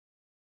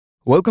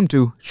Welcome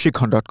to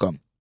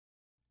Sikkhon.com.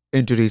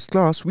 In today's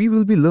class, we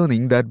will be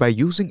learning that by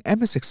using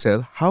MS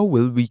Excel, how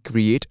will we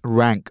create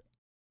rank?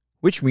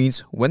 Which means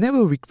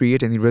whenever we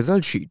create any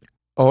result sheet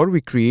or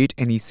we create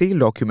any sale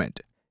document,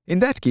 in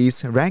that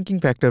case, ranking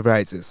factor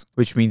rises,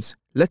 which means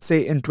let's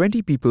say in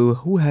 20 people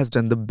who has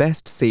done the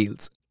best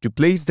sales, to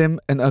place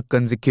them in a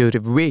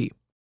consecutive way.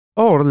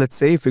 Or let's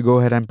say if we go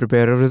ahead and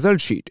prepare a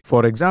result sheet.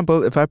 For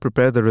example, if I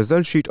prepare the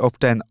result sheet of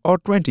 10 or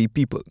 20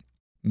 people,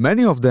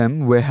 many of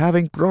them were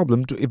having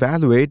problem to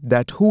evaluate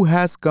that who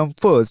has come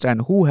first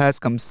and who has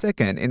come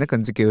second in a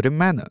consecutive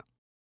manner.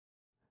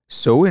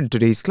 So in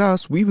today's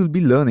class, we will be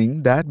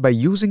learning that by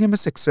using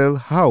MS Excel,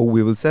 how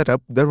we will set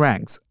up the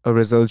ranks, a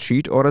result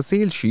sheet or a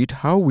sales sheet,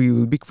 how we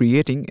will be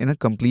creating in a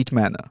complete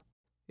manner.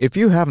 If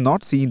you have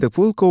not seen the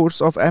full course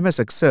of MS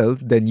Excel,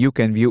 then you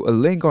can view a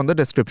link on the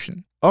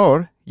description.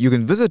 Or you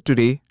can visit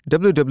today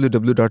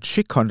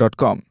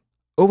www.sikkhon.com.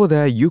 Over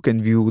there, you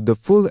can view the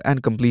full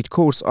and complete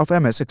course of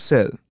MS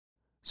Excel.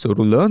 So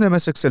to learn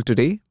MS Excel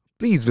today,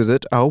 please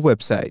visit our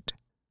website.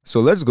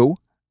 So let's go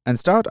and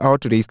start our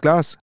today's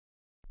class.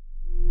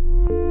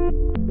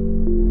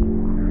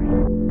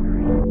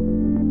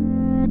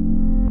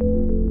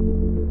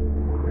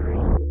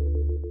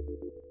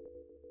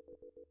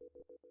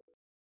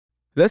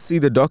 Let's see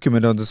the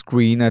document on the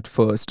screen at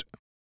first.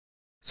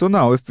 So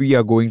now if we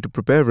are going to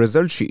prepare a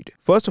result sheet,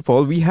 first of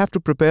all, we have to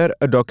prepare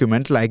a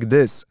document like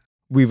this.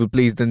 We will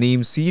place the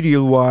name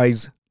serial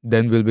wise,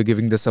 then we'll be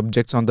giving the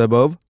subjects on the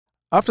above.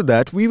 After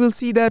that, we will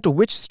see that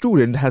which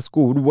student has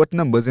scored what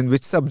numbers in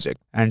which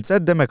subject and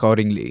set them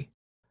accordingly.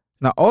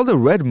 Now all the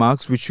red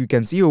marks which we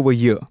can see over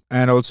here,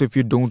 and also if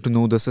you don't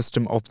know the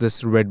system of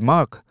this red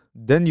mark,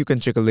 then you can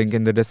check a link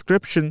in the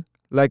description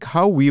like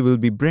how we will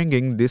be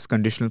bringing this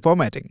conditional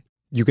formatting.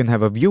 You can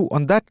have a view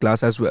on that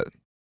class as well.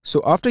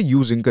 So after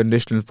using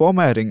conditional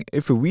formatting,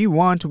 if we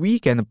want, we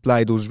can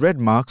apply those red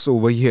marks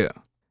over here.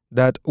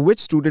 That which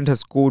student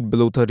has scored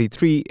below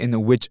 33 in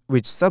which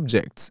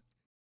subjects.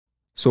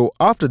 So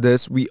after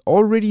this, we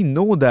already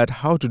know that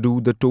how to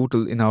do the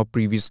total in our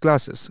previous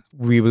classes.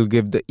 We will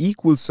give the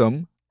equal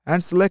sum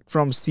and select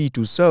from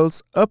C2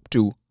 cells up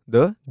to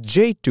the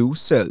J2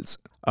 cells.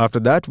 After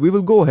that, we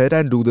will go ahead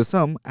and do the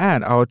sum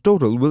and our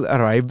total will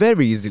arrive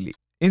very easily.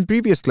 In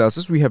previous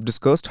classes, we have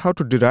discussed how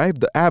to derive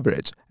the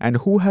average and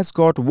who has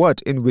got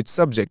what in which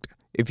subject.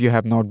 If you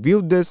have not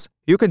viewed this,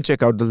 you can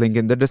check out the link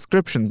in the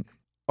description.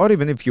 Or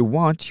even if you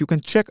want, you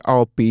can check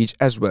our page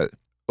as well.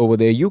 Over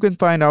there, you can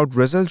find out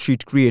result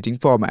sheet creating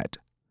format.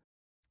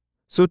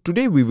 So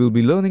today we will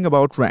be learning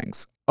about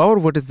ranks, or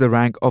what is the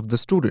rank of the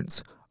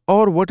students,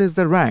 or what is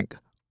the rank,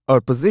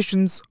 or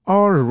positions,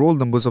 or roll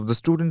numbers of the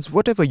students,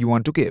 whatever you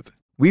want to give.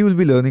 We will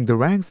be learning the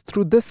ranks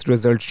through this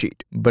result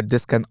sheet, but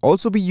this can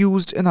also be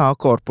used in our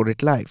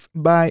corporate life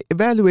by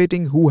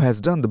evaluating who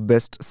has done the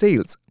best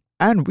sales,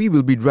 and we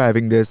will be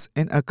driving this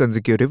in a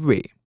consecutive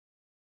way.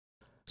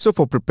 So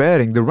for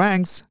preparing the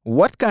ranks,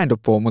 what kind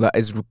of formula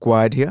is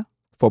required here?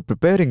 For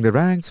preparing the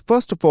ranks,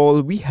 first of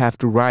all, we have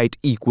to write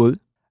equal.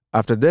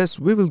 After this,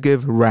 we will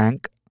give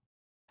rank.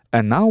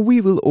 And now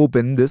we will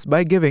open this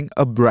by giving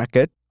a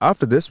bracket.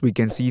 After this, we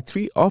can see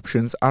three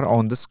options are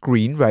on the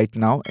screen right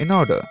now in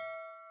order.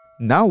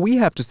 Now we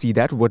have to see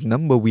that what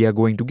number we are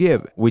going to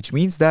give, which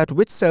means that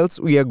which cells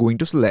we are going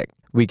to select.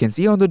 We can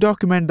see on the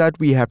document that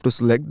we have to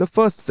select the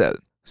first cell.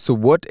 So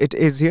what it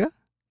is here?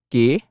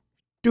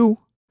 K2.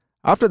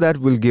 After that,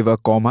 we'll give a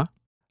comma.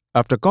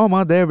 After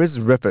comma, there is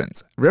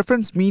reference.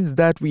 Reference means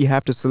that we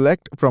have to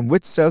select from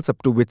which cells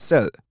up to which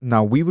cell.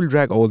 Now we will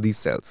drag all these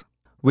cells,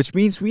 which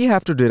means we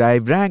have to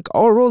derive rank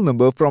or roll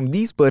number from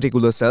these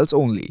particular cells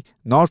only,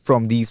 not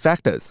from these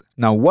factors.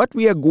 Now what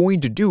we are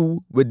going to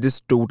do with this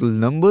total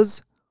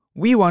numbers?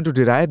 We want to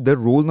derive the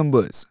roll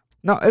numbers.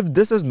 Now if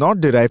this is not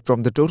derived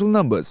from the total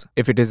numbers,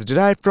 if it is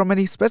derived from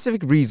any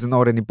specific reason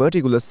or any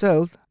particular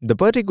cell, the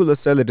particular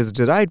cell it is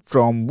derived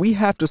from, we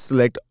have to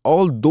select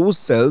all those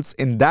cells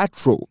in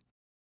that row.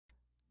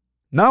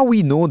 Now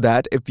we know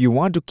that if you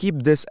want to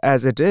keep this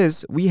as it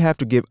is, we have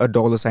to give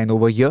a $sign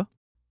over here.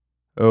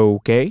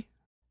 Okay.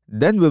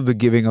 Then we'll be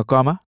giving a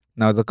comma.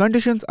 Now the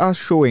conditions are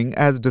showing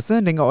as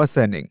descending or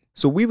ascending.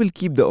 So we will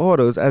keep the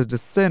orders as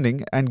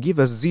descending and give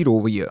us 0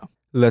 over here.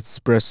 Let's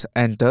press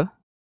enter.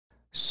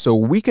 So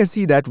we can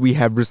see that we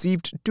have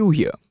received 2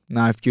 here.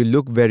 Now if you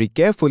look very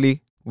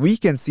carefully, we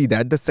can see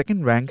that the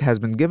second rank has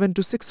been given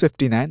to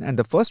 659 and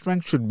the first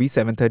rank should be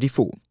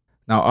 734.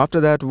 Now after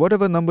that,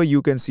 whatever number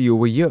you can see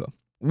over here,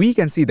 we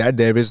can see that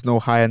there is no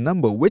higher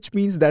number, which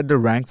means that the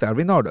ranks are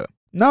in order.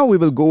 Now we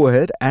will go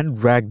ahead and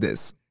drag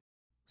this.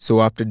 So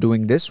after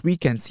doing this, we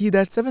can see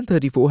that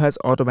 734 has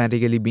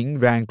automatically been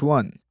ranked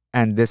 1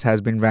 and this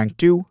has been ranked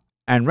 2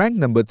 and rank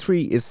number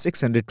 3 is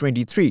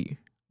 623.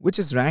 Which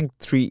is rank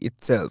 3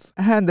 itself,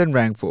 and then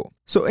rank 4.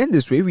 So in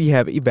this way, we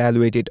have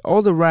evaluated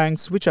all the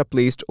ranks which are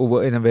placed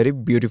over in a very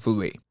beautiful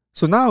way.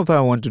 So now if I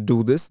want to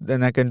do this,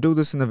 then I can do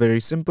this in a very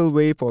simple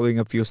way following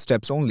a few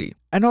steps only,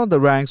 and all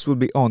the ranks will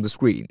be on the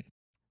screen.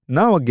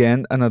 Now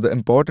again, another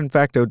important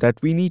factor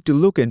that we need to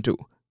look into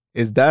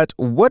is that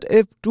what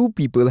if two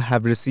people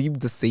have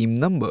received the same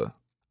number?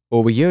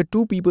 Over here,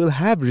 2 people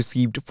have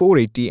received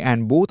 480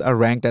 and both are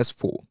ranked as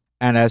 4.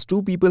 And as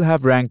 2 people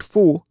have ranked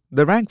 4,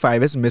 the rank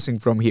 5 is missing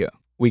from here.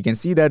 We can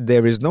see that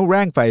there is no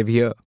rank 5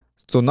 here.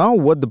 So now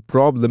what the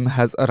problem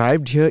has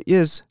arrived here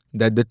is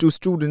that the 2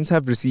 students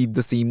have received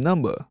the same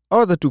number,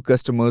 or the 2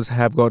 customers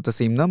have got the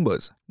same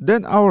numbers.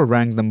 Then our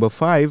rank number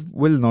 5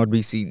 will not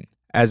be seen.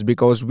 As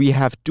because we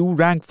have 2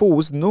 rank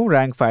 4s, no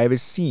rank 5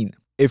 is seen.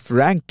 If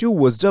rank 2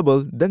 was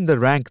double, then the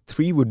rank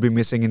 3 would be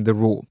missing in the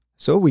row.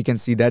 So we can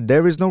see that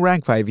there is no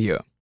rank 5 here.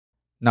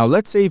 Now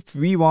let's say if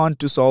we want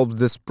to solve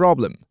this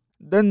problem,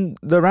 then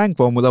the rank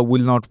formula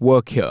will not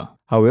work here.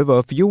 However,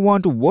 if you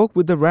want to work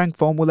with the rank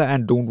formula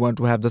and don't want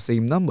to have the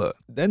same number,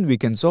 then we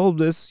can solve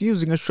this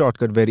using a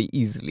shortcut very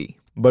easily.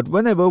 But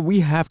whenever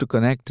we have to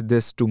connect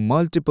this to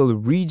multiple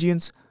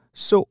regions,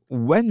 so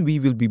when we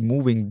will be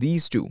moving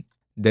these two,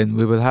 then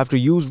we will have to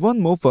use one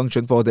more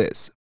function for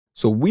this.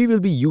 So we will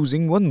be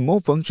using one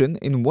more function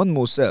in one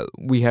more cell.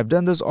 We have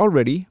done this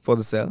already for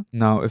the cell.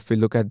 Now if we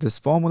look at this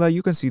formula,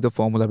 you can see the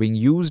formula being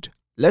used.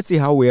 Let's see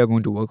how we are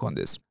going to work on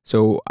this.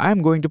 So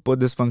I'm going to put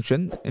this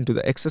function into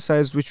the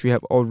exercise which we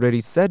have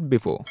already said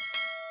before.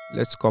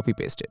 Let's copy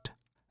paste it.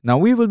 Now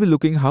we will be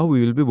looking how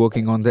we will be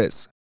working on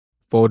this.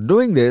 For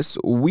doing this,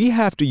 we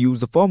have to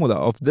use the formula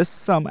of this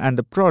sum and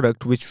the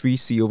product which we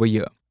see over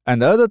here.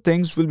 And the other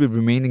things will be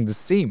remaining the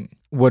same.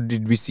 What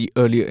did we see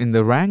earlier in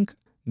the rank?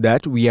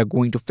 That we are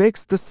going to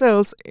fix the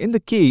cells in the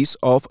case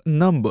of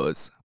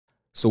numbers.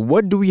 So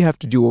what do we have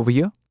to do over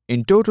here?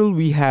 In total,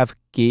 we have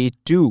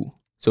K2.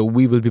 So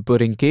we will be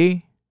putting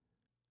K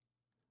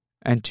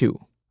and 2.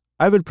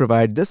 I will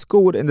provide this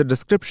code in the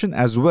description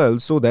as well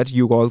so that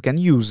you all can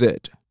use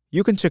it.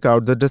 You can check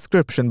out the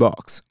description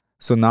box.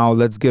 So now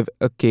let's give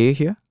a K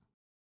here.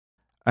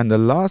 And the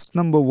last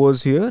number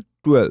was here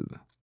 12.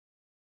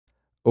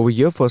 Over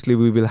here, firstly,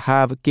 we will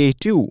have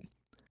K2.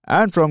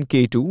 And from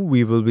K2,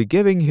 we will be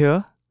giving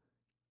here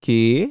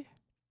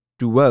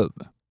K12.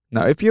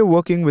 Now, if you're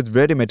working with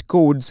ready-made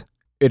codes,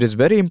 it is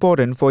very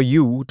important for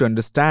you to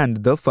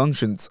understand the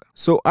functions.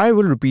 So I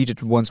will repeat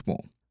it once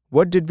more.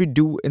 What did we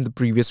do in the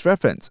previous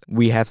reference?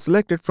 We have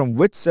selected from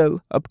which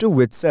cell up to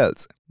which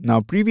cells.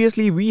 Now,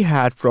 previously we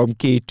had from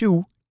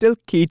K2 till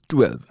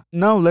K12.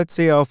 Now, let's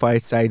say our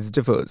 5 sides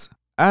differs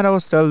and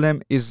our cell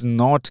name is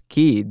not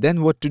K.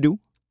 Then what to do?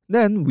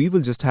 Then we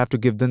will just have to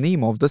give the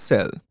name of the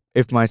cell.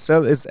 If my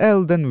cell is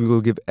L, then we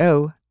will give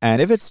L.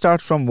 And if it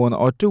starts from 1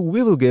 or 2,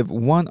 we will give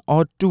 1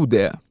 or 2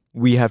 there.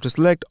 We have to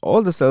select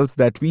all the cells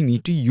that we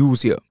need to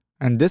use here.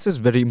 And this is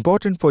very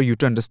important for you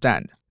to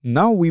understand.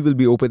 Now we will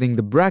be opening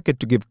the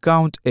bracket to give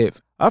COUNTIF.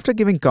 After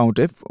giving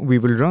COUNTIF, we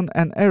will run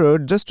an error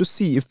just to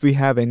see if we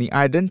have any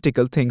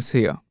identical things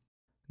here.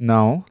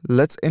 Now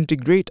let's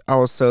integrate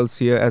our cells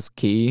here as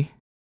K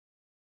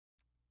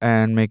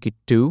and make it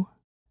 2.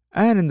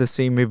 And in the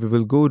same way we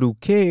will go to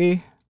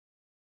K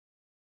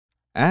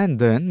and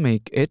then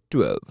make it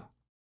 12.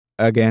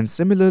 Again,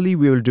 similarly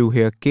we will do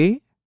here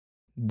K.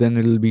 Then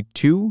it will be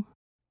 2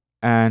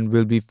 and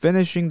we'll be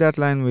finishing that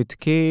line with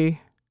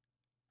K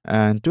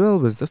and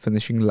 12 is the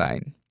finishing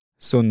line.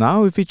 So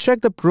now if we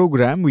check the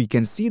program, we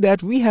can see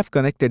that we have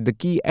connected the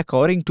key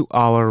according to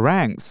our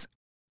ranks.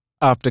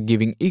 After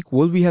giving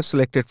equal, we have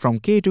selected from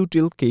K2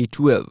 till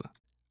K12.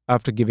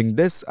 After giving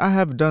this, I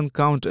have done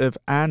COUNTIF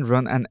and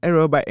run an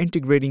error by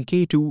integrating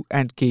K2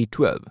 and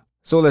K12.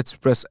 So let's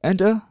press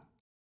enter.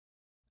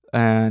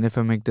 And if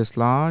I make this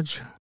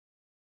large,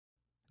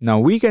 now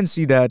we can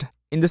see that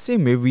in the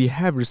same way we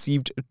have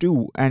received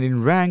 2 and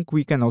in rank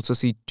we can also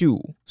see 2.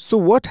 So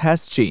what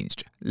has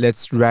changed?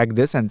 Let's drag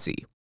this and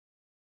see.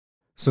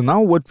 So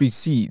now what we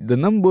see, the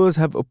numbers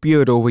have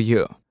appeared over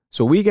here.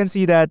 So we can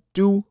see that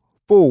 2,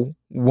 4,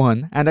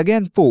 1 and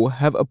again 4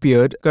 have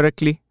appeared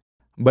correctly.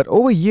 But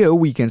over here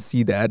we can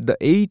see that the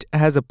 8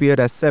 has appeared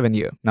as 7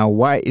 here. Now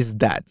why is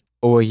that?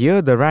 Over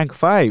here the rank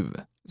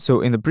 5.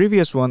 So in the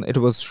previous one it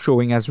was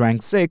showing as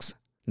rank 6.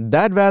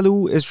 That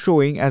value is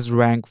showing as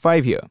rank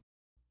 5 here.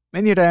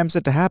 Many times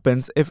it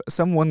happens if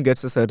someone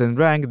gets a certain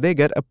rank, they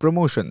get a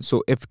promotion.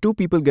 So if 2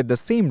 people get the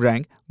same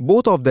rank,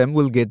 both of them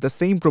will get the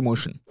same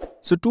promotion.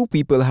 So 2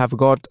 people have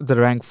got the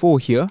rank 4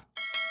 here.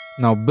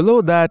 Now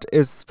below that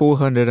is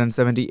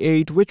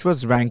 478, which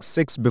was rank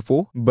 6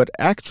 before, but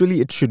actually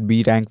it should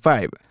be rank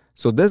 5.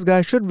 So this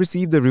guy should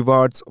receive the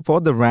rewards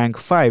for the rank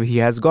 5 he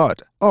has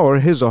got, or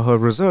his or her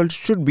result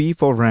should be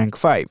for rank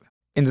 5.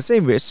 In the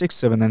same way 6,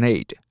 7 and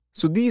 8.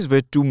 So these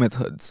were 2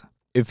 methods.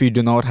 If we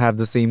do not have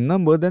the same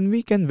number, then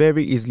we can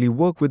very easily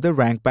work with the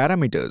rank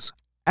parameters.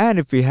 And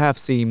if we have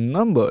same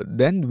number,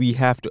 then we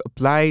have to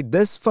apply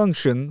this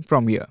function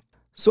from here.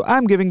 So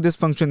I'm giving this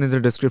function in the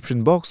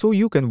description box so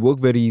you can work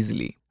very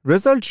easily.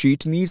 Result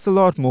sheet needs a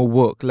lot more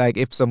work, like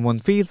if someone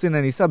fails in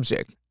any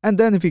subject, and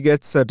then if he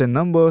gets certain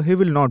number, he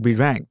will not be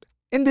ranked.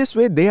 In this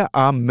way, there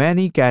are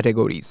many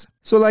categories.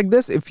 So like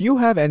this, if you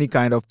have any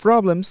kind of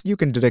problems, you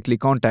can directly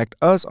contact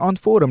us on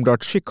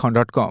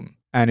forum.sikkhon.com.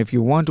 And if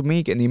you want to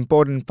make an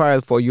important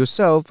file for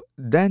yourself,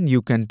 then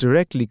you can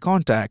directly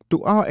contact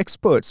to our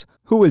experts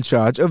who will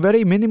charge a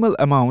very minimal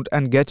amount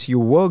and get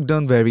your work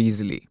done very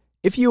easily.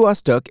 If you are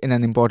stuck in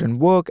an important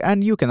work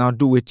and you cannot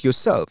do it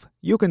yourself,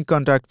 you can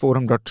contact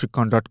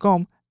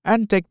forum.sikkhon.com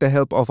and take the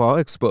help of our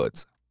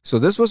experts. So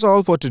this was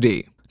all for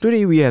today.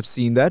 Today we have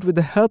seen that with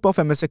the help of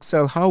MS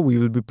Excel how we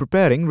will be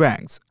preparing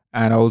ranks.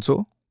 And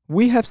also,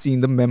 we have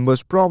seen the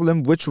members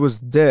problem which was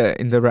there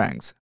in the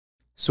ranks.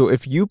 So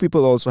if you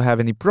people also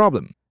have any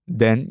problem,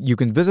 then you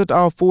can visit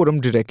our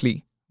forum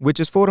directly, which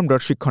is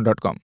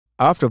forum.sikkhon.com.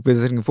 After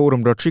visiting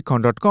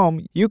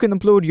forum.sikkhon.com, you can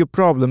upload your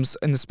problems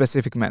in a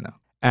specific manner.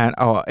 And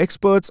our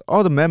experts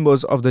or the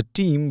members of the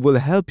team will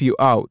help you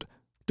out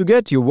to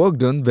get your work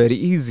done very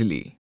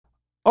easily.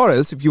 Or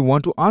else if you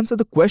want to answer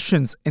the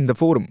questions in the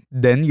forum,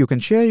 then you can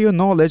share your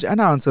knowledge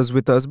and answers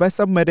with us by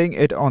submitting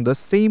it on the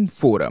same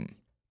forum.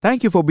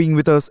 Thank you for being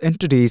with us in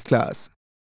today's class.